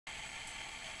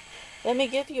Let me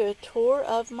give you a tour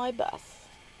of my bus.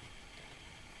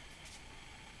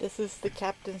 This is the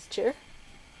captain's chair.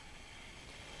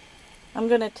 I'm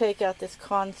going to take out this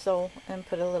console and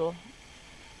put a little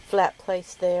flat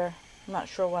place there. I'm not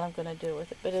sure what I'm going to do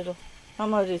with it, but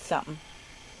I'm going to do something.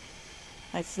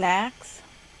 My snacks.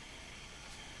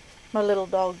 My little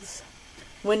dog's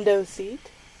window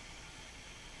seat.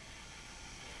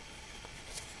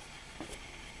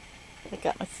 I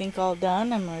got my sink all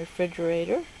done and my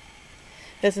refrigerator.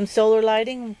 There's some solar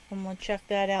lighting. I'm going to check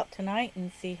that out tonight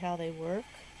and see how they work.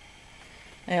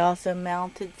 I also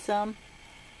mounted some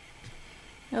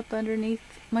up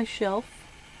underneath my shelf.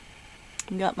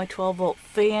 Got my 12-volt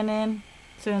fan in.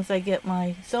 As soon as I get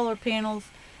my solar panels,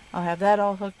 I'll have that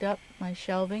all hooked up, my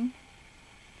shelving.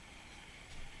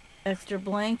 Extra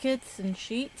blankets and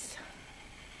sheets.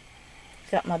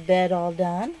 Got my bed all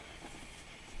done.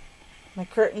 My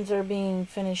curtains are being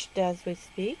finished as we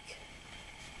speak.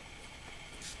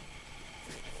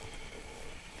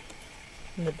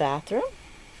 In the bathroom.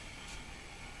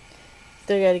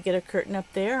 Still got to get a curtain up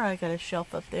there. I got a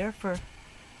shelf up there for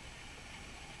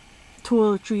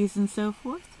toiletries and so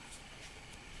forth.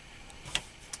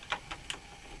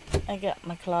 I got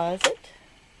my closet.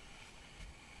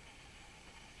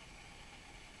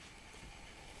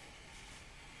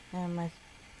 And my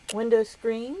window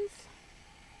screens.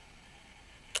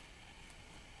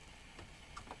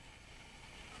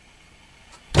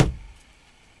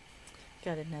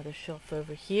 Got another shelf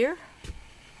over here.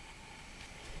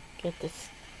 Get the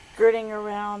skirting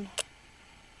around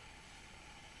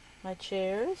my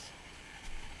chairs.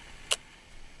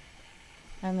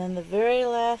 And then the very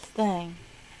last thing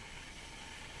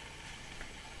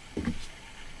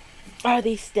are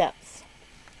these steps.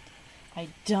 I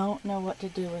don't know what to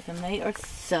do with them. They are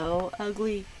so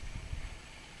ugly.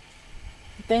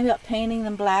 I'm thinking about painting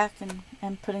them black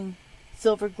and putting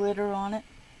silver glitter on it.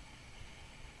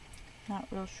 Not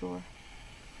real sure.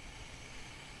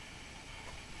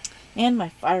 And my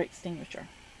fire extinguisher.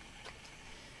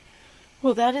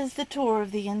 Well, that is the tour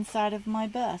of the inside of my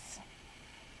bus.